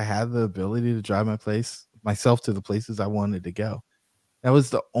 Because I had the ability to drive myself to the places I wanted to go. That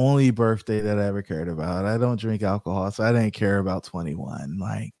was the only birthday that I ever cared about. I don't drink alcohol, so I didn't care about 21.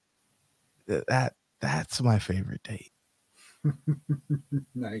 Like that's my favorite date.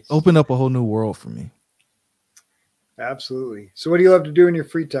 Nice. Opened up a whole new world for me. Absolutely. So what do you love to do in your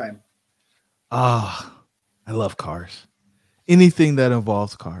free time? I love cars. Anything that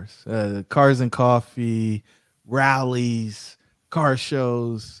involves cars. Cars and coffee, rallies, car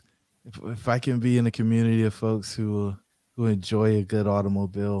shows. If I can be in a community of folks who enjoy a good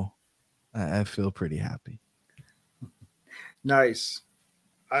automobile, I feel pretty happy. Nice.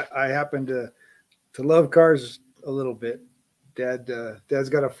 I happen to love cars a little bit. Dad's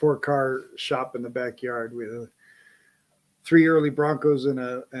got a 4-car shop in the backyard with 3 early Broncos and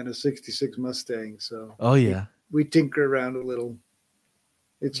a 66 Mustang. So oh yeah, we tinker around a little.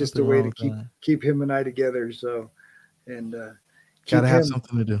 It's just a way to keep him and I together. So and gotta have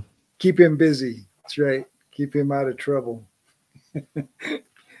something to do. Keep him busy. That's right. Keep him out of trouble.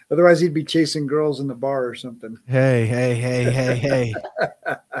 Otherwise, he'd be chasing girls in the bar or something. Hey.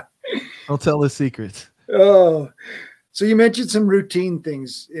 Don't tell the secrets. Oh, so you mentioned some routine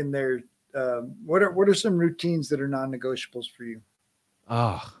things in there. What are some routines that are non-negotiables for you?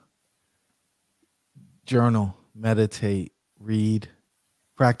 Journal, meditate, read,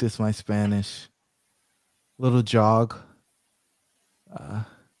 practice my Spanish, little jog,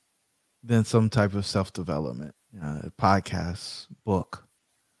 then some type of self-development, podcasts, book,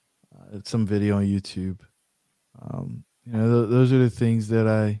 some video on YouTube. Those are the things that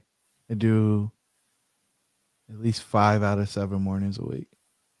I do at least 5 out of 7 mornings a week.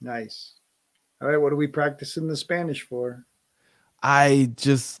 Nice. All right. What are we practicing the Spanish for? I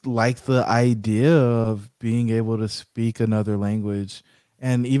just like the idea of being able to speak another language.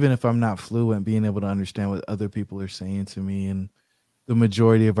 And even if I'm not fluent, being able to understand what other people are saying to me. And the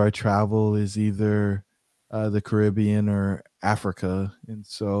majority of our travel is either the Caribbean or Africa. And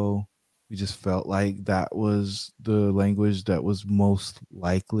so We just felt like that was the language that was most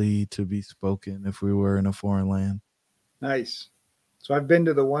likely to be spoken if we were in a foreign land. Nice. So I've been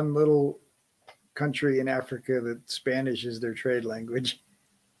to the one little country in Africa that Spanish is their trade language.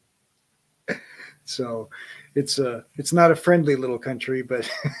 So it's not a friendly little country, but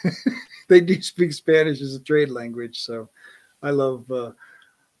they do speak Spanish as a trade language. So I love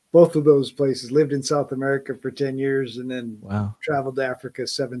both of those places. Lived in South America for 10 years and then Wow. traveled to Africa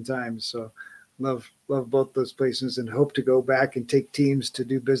 7 times. So love both those places and hope to go back and take teams to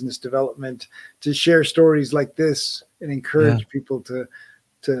do business development, to share stories like this and encourage people to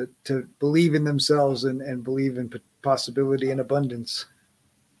believe in themselves and believe in possibility and abundance.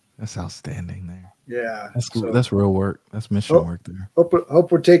 That's outstanding there. Yeah. That's cool. That's real work. That's mission work there.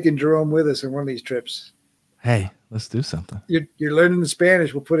 Hope we're taking Jerome with us on one of these trips. Hey, let's do something. You're learning the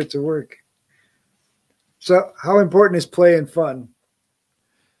Spanish. We'll put it to work. So how important is play and fun?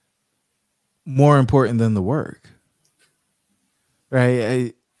 More important than the work,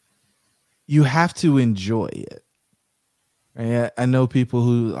 right? You have to enjoy it. Right? I know people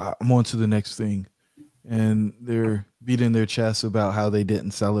who I'm on to the next thing and they're beating their chests about how they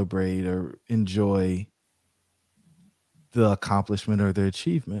didn't celebrate or enjoy the accomplishment or their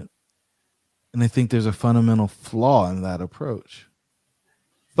achievement. And I think there's a fundamental flaw in that approach.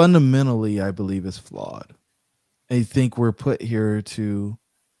 Fundamentally, I believe it's flawed. I think we're put here to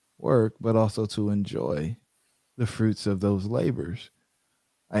work, but also to enjoy the fruits of those labors.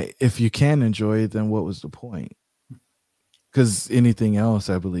 If you can enjoy it, then what was the point? Because anything else,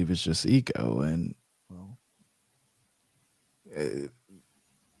 I believe, is just ego. And well,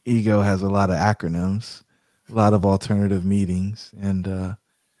 ego has a lot of acronyms, a lot of alternative meanings, and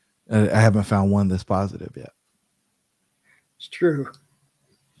I haven't found one that's positive yet. It's true.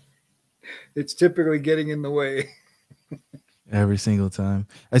 It's typically getting in the way. Every single time.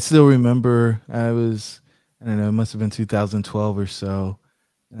 I still remember I don't know, it must have been 2012 or so.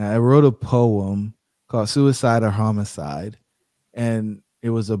 And I wrote a poem called Suicide or Homicide. And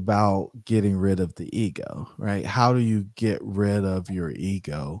it was about getting rid of the ego, right? How do you get rid of your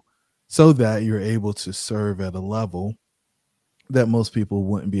ego so that you're able to serve at a level that most people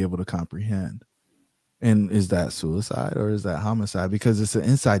wouldn't be able to comprehend? And is that suicide or is that homicide? Because it's an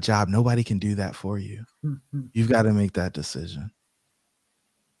inside job. Nobody can do that for you. You've got to make that decision.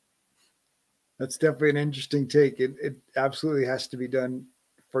 That's definitely an interesting take. It absolutely has to be done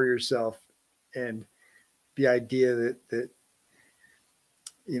for yourself. And the idea that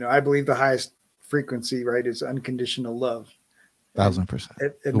I believe the highest frequency, right, is unconditional love.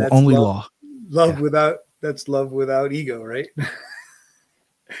 1,000%. And that's only love, law. That's love without ego, right?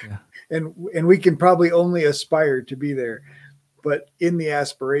 Yeah. And we can probably only aspire to be there, but in the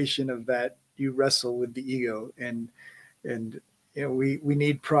aspiration of that, you wrestle with the ego, and we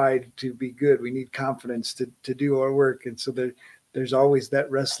need pride to be good. We need confidence to do our work, and so there's always that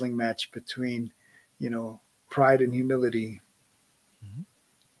wrestling match between pride and humility. Mm-hmm.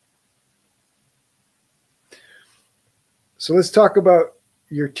 So let's talk about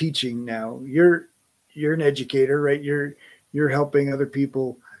your teaching now. You're an educator, right? You're helping other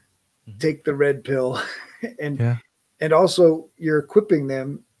people take the red pill and also you're equipping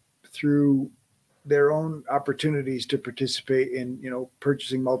them through their own opportunities to participate in,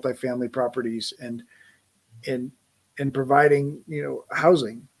 purchasing multifamily properties and providing,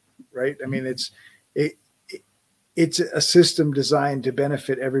 housing, right? I mean, it's a system designed to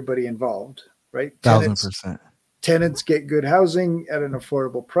benefit everybody involved, right? 1,000%. Tenants get good housing at an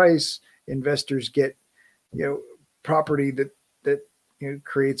affordable price. Investors get, property that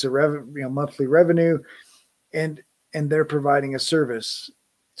creates a monthly revenue, and they're providing a service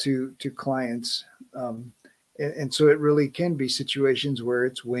to clients. And so it really can be situations where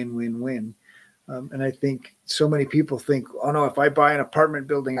it's win-win-win. And I think so many people think, oh no, if I buy an apartment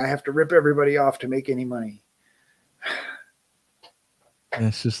building, I have to rip everybody off to make any money.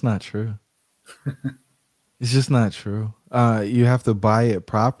 It's just not true. It's just not true. You have to buy it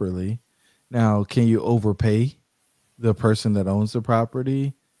properly. Now, can you overpay the person that owns the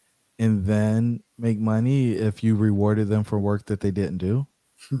property and then make money if you rewarded them for work that they didn't do?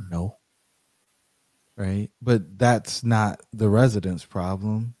 No. Right? But that's not the resident's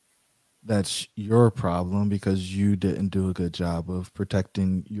problem. That's your problem because you didn't do a good job of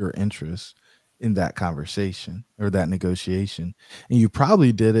protecting your interests in that conversation or that negotiation. And you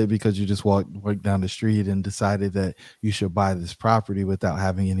probably did it because you just walked down the street and decided that you should buy this property without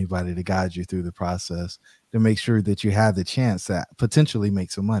having anybody to guide you through the process to make sure that you had the chance to potentially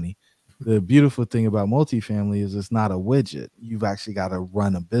make some money. The beautiful thing about multifamily is it's not a widget. You've actually got to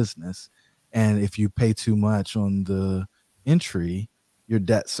run a business. And if you pay too much on the entry, your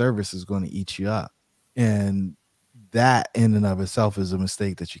debt service is going to eat you up. And that in and of itself is a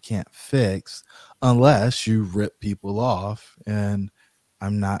mistake that you can't fix unless you rip people off. And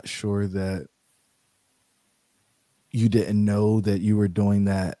I'm not sure that you didn't know that you were doing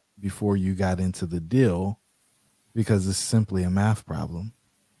that before you got into the deal, because it's simply a math problem,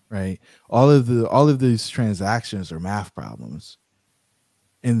 right? All of these transactions are math problems.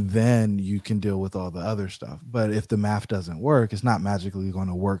 And then you can deal with all the other stuff. But if the math doesn't work, it's not magically going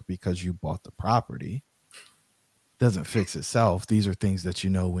to work because you bought the property. It doesn't fix itself. These are things that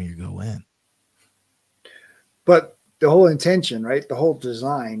you know when you go in. But the whole intention, right? The whole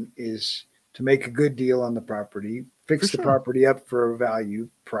design is to make a good deal on the property, fix the property up for a value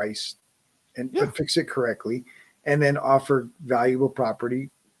price, but fix it correctly, and then offer valuable property,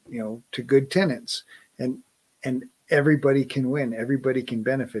 to good tenants. And everybody can win. Everybody can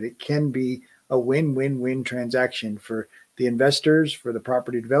benefit. It can be a win-win-win transaction for the investors, for the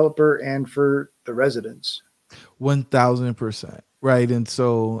property developer, and for the residents. 1000%. Right. And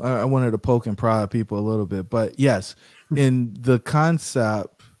so I wanted to poke and prod people a little bit, but yes, in the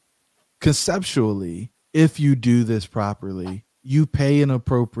conceptually, if you do this properly, you pay an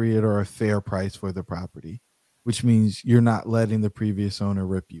appropriate or a fair price for the property, which means you're not letting the previous owner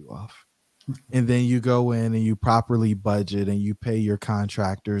rip you off. And then you go in and you properly budget and you pay your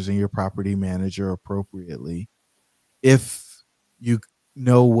contractors and your property manager appropriately. If you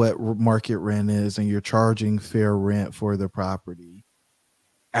know what market rent is and you're charging fair rent for the property,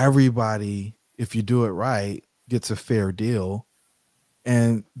 everybody, if you do it right, gets a fair deal,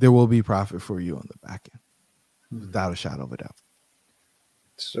 and there will be profit for you on the back end, without a shadow of a doubt.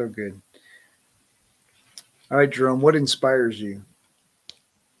 So good. All right, Jerome, what inspires you?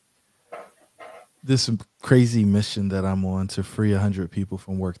 This crazy mission that I'm on to free 100 people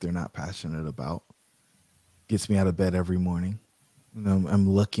from work they're not passionate about gets me out of bed every morning. I'm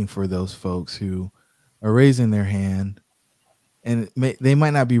looking for those folks who are raising their hand, and they might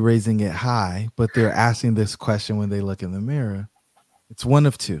not be raising it high, but they're asking this question when they look in the mirror. It's one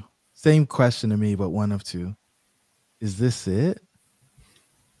of two. Same question to me, but one of two. Is this it?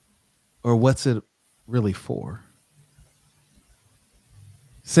 Or what's it really for?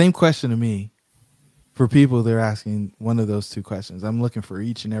 Same question to me. For people, they're asking one of those two questions. I'm looking for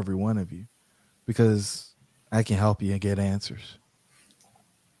each and every one of you because I can help you and get answers.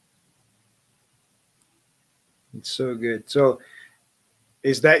 It's so good. So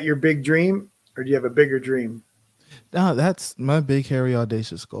is that your big dream, or do you have a bigger dream? No, that's my big, hairy,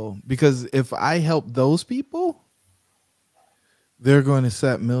 audacious goal. Because if I help those people, they're going to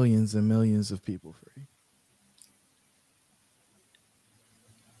set millions and millions of people free.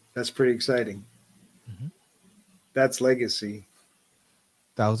 That's pretty exciting. Mm-hmm. That's legacy.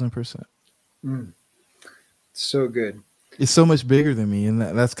 1000%. So good. It's so much bigger than me, and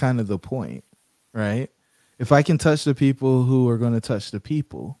that's kind of the point, right? If I can touch the people who are going to touch the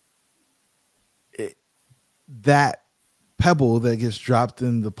people, that pebble that gets dropped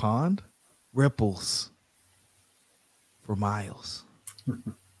in the pond ripples for miles.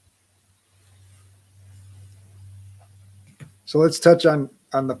 So let's touch on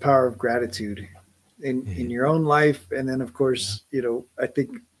the power of gratitude in your own life, and then of course, I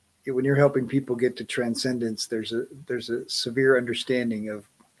think when you're helping people get to transcendence, there's a severe understanding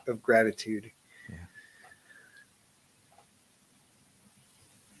of gratitude. Yeah.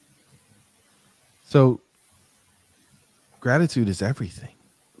 So gratitude is everything,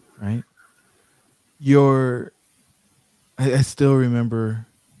 right? I still remember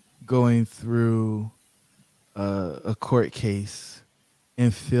going through a court case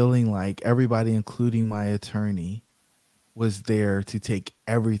and feeling like everybody, including my attorney, was there to take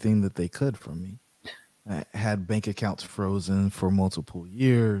everything that they could from me. I had bank accounts frozen for multiple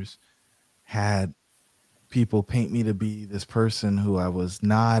years, had people paint me to be this person who I was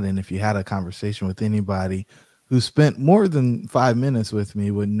not. And if you had a conversation with anybody who spent more than 5 minutes with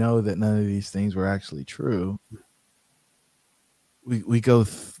me would know that none of these things were actually true. We go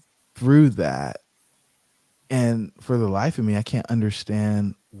through that. And for the life of me, I can't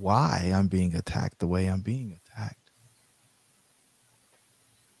understand why I'm being attacked the way I'm being attacked.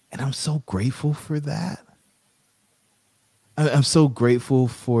 And I'm so grateful for that. I'm so grateful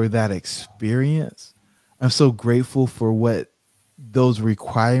for that experience. I'm so grateful for what those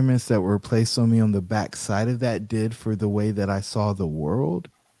requirements that were placed on me on the backside of that did for the way that I saw the world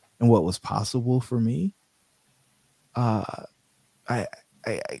and what was possible for me. I'm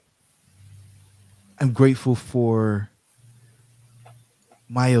grateful for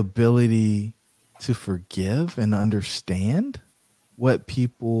my ability to forgive and understand what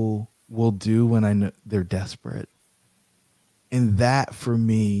people will do when I know they're desperate. And that for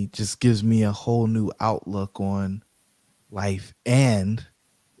me just gives me a whole new outlook on life. And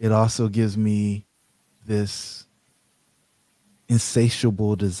it also gives me this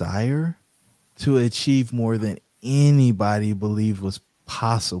insatiable desire to achieve more than anybody believed was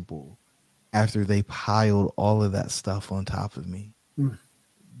possible after they piled all of that stuff on top of me. Mm.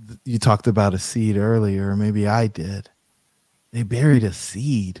 You talked about a seed earlier, or maybe I did. They buried a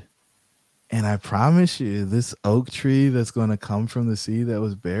seed. And I promise you, this oak tree that's going to come from the seed that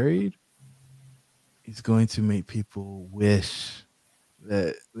was buried is going to make people wish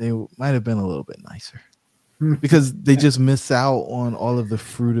that they might have been a little bit nicer, because they just miss out on all of the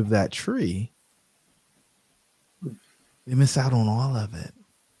fruit of that tree. They miss out on all of it.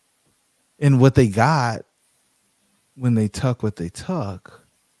 And what they got when they took what they took,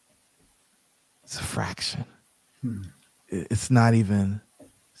 it's a fraction. Hmm. It's not even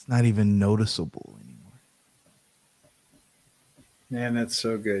noticeable anymore. Man, that's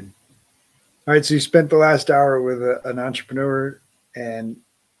so good. All right, so you spent the last hour with an entrepreneur and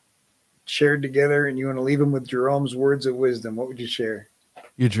shared together, and you want to leave them with Jerome's words of wisdom. What would you share?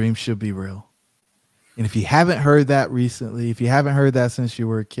 Your dreams should be real. And if you haven't heard that recently, if you haven't heard that since you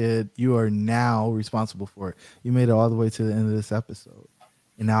were a kid, you are now responsible for it. You made it all the way to the end of this episode.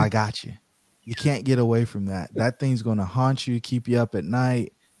 And now I got you. You can't get away from that. That thing's going to haunt you, keep you up at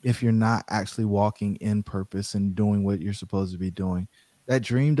night if you're not actually walking in purpose and doing what you're supposed to be doing. That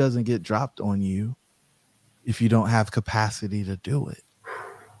dream doesn't get dropped on you if you don't have capacity to do it.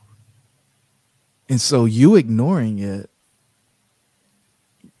 And so you ignoring it,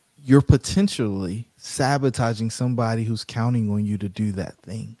 you're potentially sabotaging somebody who's counting on you to do that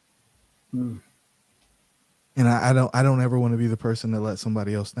thing. Hmm. And I don't ever want to be the person that lets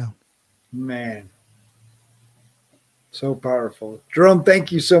somebody else down. Man, so powerful. Jerome,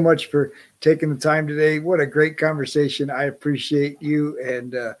 thank you so much for taking the time today. What a great conversation. I appreciate you.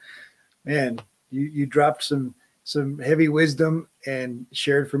 And man, you dropped some heavy wisdom and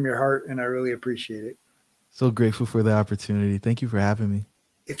shared from your heart, and I really appreciate it. So grateful for the opportunity. Thank you for having me.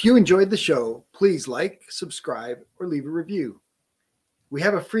 If you enjoyed the show, please like, subscribe, or leave a review. We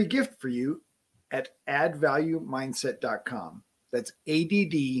have a free gift for you at addvaluemindset.com. That's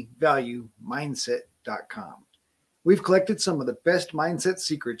addvaluemindset.com. We've collected some of the best mindset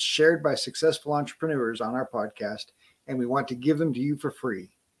secrets shared by successful entrepreneurs on our podcast, and we want to give them to you for free.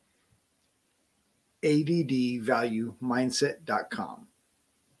 addvaluemindset.com.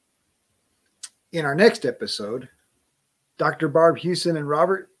 In our next episode, Dr. Barb Hewson and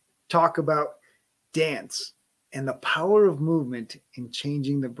Robert talk about dance and the power of movement in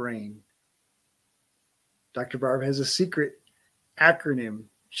changing the brain. Dr. Barb has a secret acronym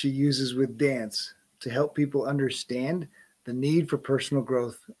she uses with dance to help people understand the need for personal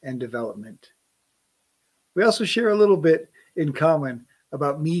growth and development. We also share a little bit in common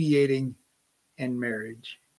about mediating and marriage.